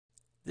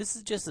This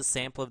is just a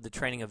sample of the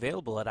training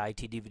available at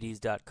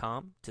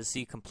itdvds.com. To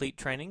see complete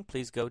training,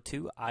 please go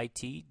to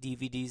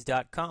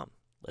itdvds.com.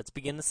 Let's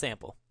begin the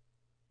sample.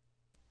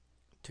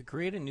 To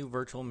create a new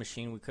virtual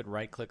machine, we could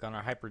right-click on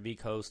our Hyper-V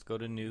host, go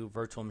to New,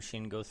 Virtual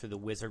Machine, go through the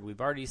wizard.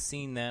 We've already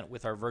seen that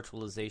with our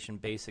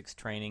virtualization basics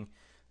training.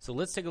 So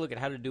let's take a look at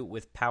how to do it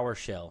with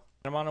PowerShell.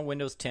 I'm on a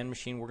Windows 10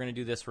 machine. We're going to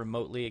do this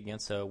remotely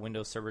against a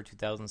Windows Server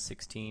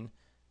 2016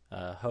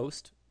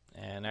 host.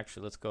 And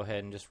actually, let's go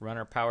ahead and just run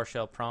our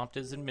PowerShell prompt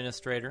as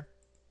administrator.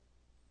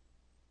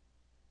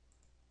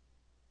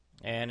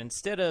 And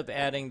instead of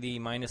adding the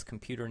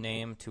 -computer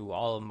name to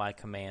all of my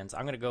commands,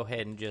 I'm going to go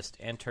ahead and just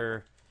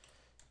enter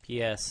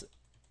PS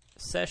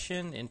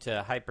session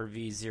into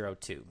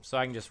Hyper-V02, so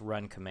I can just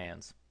run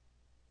commands.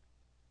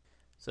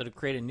 So to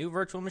create a new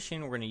virtual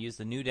machine, we're going to use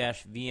the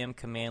new-vm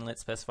commandlet,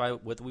 specify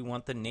what we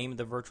want the name of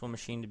the virtual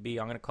machine to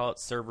be. I'm going to call it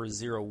Server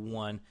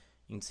 01.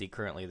 You can see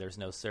currently there's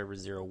no Server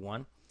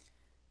 01.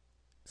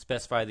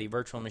 Specify the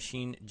virtual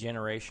machine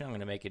generation. I'm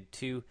going to make it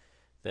to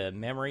the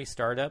memory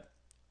startup,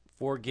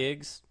 4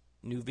 gigs,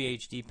 new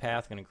VHD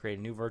path. I'm going to create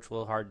a new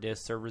virtual hard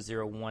disk, Server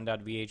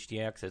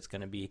 01.vhdx. It's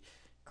going to be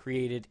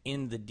created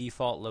in the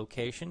default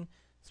location.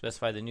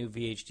 Specify the new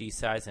VHD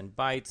size in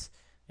bytes,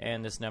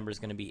 and this number is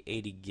going to be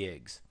 80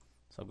 gigs.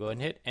 So I'll go ahead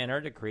and hit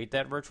enter to create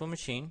that virtual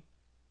machine.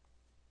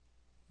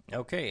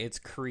 Okay, it's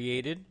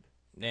created,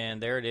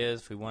 and there it is.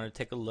 If we want to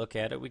take a look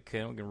at it, we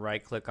can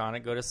right click on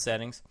it, go to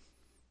settings,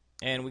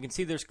 and we can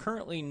see there's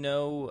currently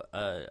no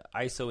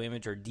ISO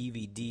image or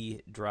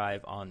DVD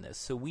drive on this,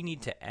 so we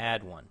need to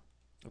add one.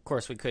 Of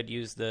course, we could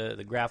use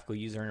the graphical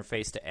user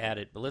interface to add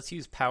it, but let's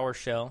use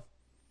PowerShell.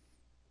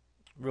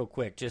 Real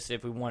quick, just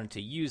if we wanted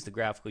to use the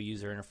graphical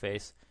user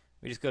interface,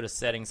 we just go to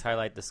settings,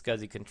 highlight the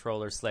SCSI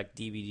controller, select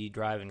DVD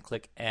drive, and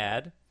click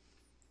add.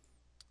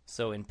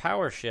 So in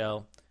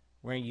PowerShell,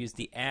 we're going to use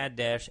the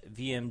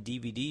add-vm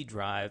DVD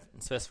drive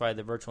and specify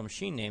the virtual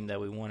machine name that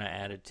we want to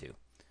add it to.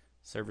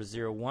 Server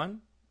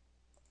 01,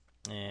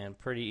 and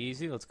pretty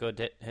easy. Let's go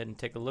ahead and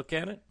take a look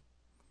at it.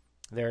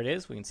 There it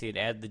is. We can see it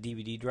add the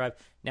DVD drive.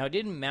 Now it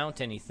didn't mount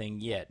anything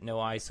yet, no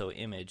ISO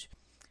image.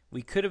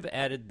 We could have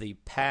added the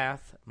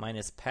path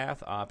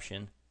 -path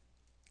option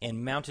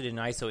and mounted an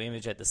ISO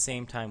image at the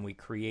same time we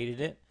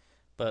created it.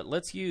 But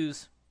let's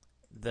use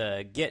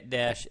the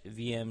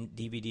get-vm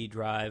DVD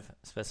drive,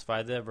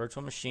 specify the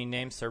virtual machine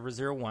name, Server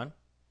 01.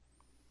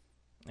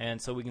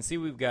 And so we can see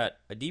we've got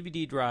a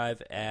DVD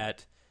drive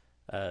at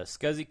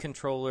SCSI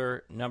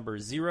controller number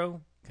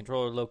 0,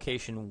 controller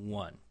location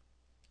 1.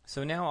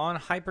 So now on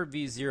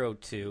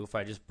Hyper-V02, if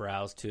I just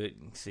browse to it,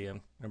 you can see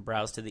I'm going to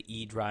browse to the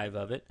E drive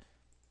of it.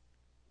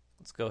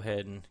 Let's go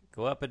ahead and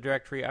go up a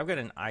directory. I've got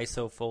an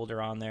ISO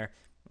folder on there,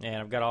 and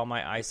I've got all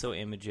my ISO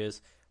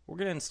images. We're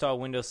going to install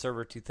Windows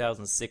Server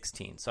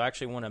 2016, so I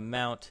actually want to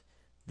mount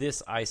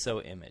this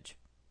ISO image.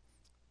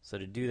 So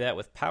to do that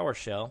with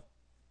PowerShell,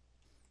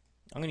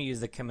 I'm going to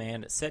use the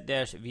command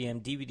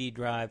set-vm DVD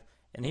drive,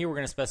 and here we're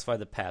going to specify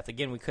the path.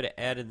 Again, we could have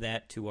added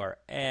that to our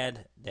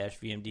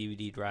add-vm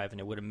DVD drive, and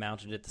it would have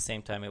mounted it at the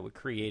same time it would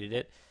created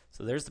it.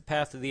 So there's the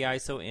path of the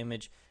ISO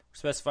image. We're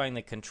specifying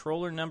the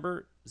controller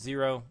number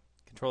 0,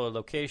 controller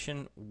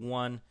location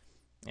 1,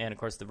 and of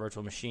course the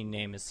virtual machine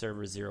name is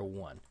Server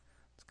 01.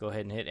 Let's go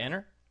ahead and hit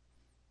enter.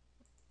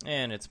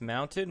 And it's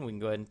mounted. We can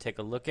go ahead and take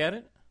a look at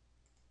it.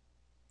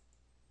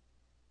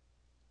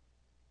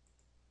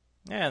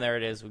 And there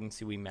it is. We can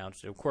see we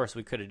mounted it. Of course,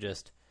 we could have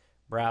just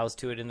browsed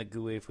to it in the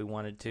GUI if we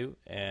wanted to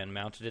and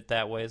mounted it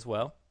that way as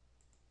well.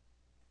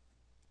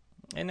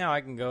 And now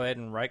I can go ahead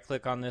and right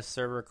click on this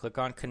server, click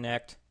on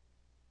connect,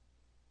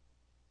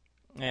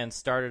 and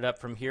start it up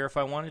from here if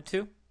I wanted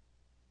to.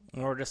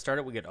 In order to start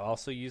it, we could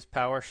also use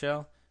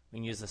PowerShell. We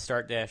can use the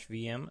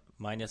start-vm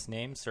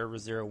 -name Server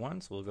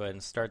 01. So we'll go ahead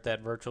and start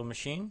that virtual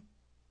machine.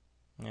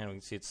 And we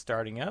can see it's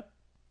starting up.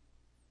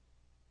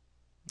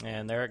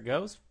 And there it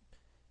goes.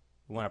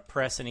 We want to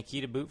press any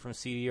key to boot from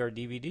CD or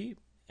DVD.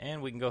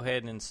 And we can go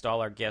ahead and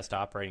install our guest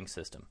operating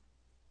system.